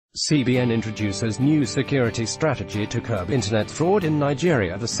CBN introduces new security strategy to curb internet fraud in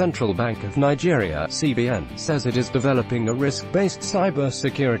Nigeria. The Central Bank of Nigeria (CBN) says it is developing a risk-based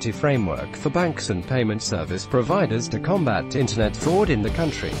cyber-security framework for banks and payment service providers to combat internet fraud in the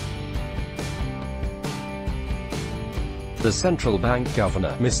country. The central bank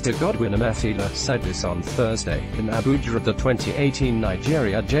governor, Mr. Godwin Emefiele, said this on Thursday, in Abuja at the 2018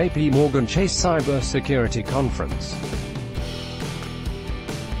 Nigeria JP Morgan Chase Cyber Security Conference.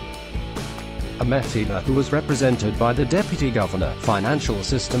 Emefiele, who was represented by the Deputy Governor, Financial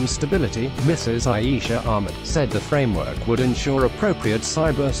System Stability, Mrs. Aisha Ahmed, said the framework would ensure appropriate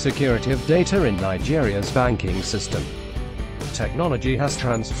cyber security of data in Nigeria's banking system. Technology has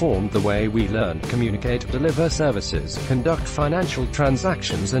transformed the way we learn, communicate, deliver services, conduct financial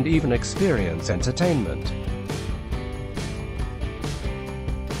transactions and even experience entertainment.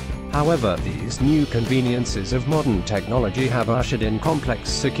 However, these new conveniences of modern technology have ushered in complex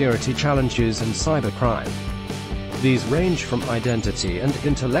security challenges and cybercrime. These range from identity and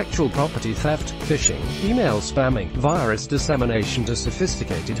intellectual property theft, phishing, email spamming, virus dissemination to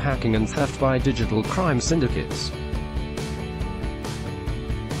sophisticated hacking and theft by digital crime syndicates.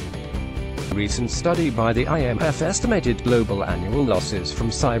 A recent study by the IMF estimated global annual losses from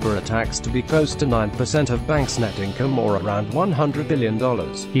cyber attacks to be close to 9% of banks' net income, or around $100 billion,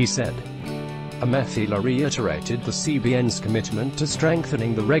 he said. Emefiele reiterated the CBN's commitment to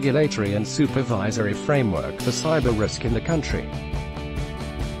strengthening the regulatory and supervisory framework for cyber risk in the country.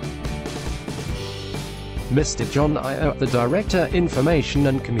 Mr. John Ayo, the Director, Information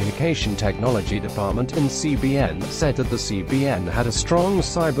and Communication Technology Department in CBN, said that the CBN had a strong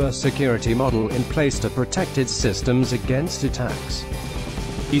cyber security model in place to protect its systems against attacks.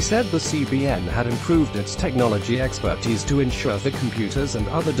 He said the CBN had improved its technology expertise to ensure that computers and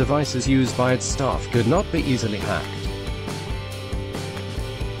other devices used by its staff could not be easily hacked.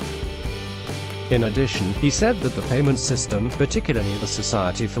 In addition, he said that the payment system, particularly the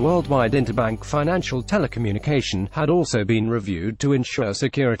Society for Worldwide Interbank Financial Telecommunication, had also been reviewed to ensure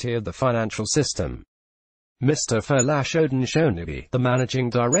security of the financial system. Mr. Folashodun Shonibi, the managing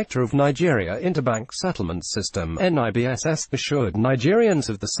director of Nigeria Interbank Settlement System (NIBSS), assured Nigerians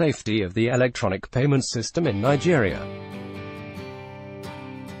of the safety of the electronic payment system in Nigeria.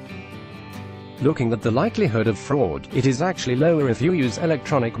 Looking at the likelihood of fraud, it is actually lower if you use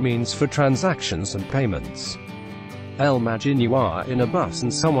electronic means for transactions and payments. Imagine you are in a bus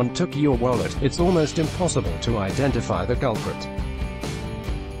and someone took your wallet. It's almost impossible to identify the culprit.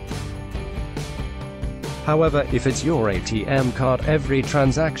 However, if it's your ATM card, every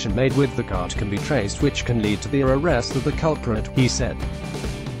transaction made with the card can be traced, which can lead to the arrest of the culprit, he said.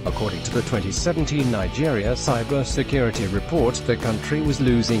 According to the 2017 Nigeria Cyber Security Report, the country was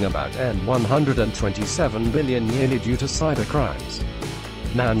losing about $127 billion yearly due to cyber crimes.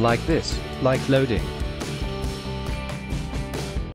 Now, like this, like loading.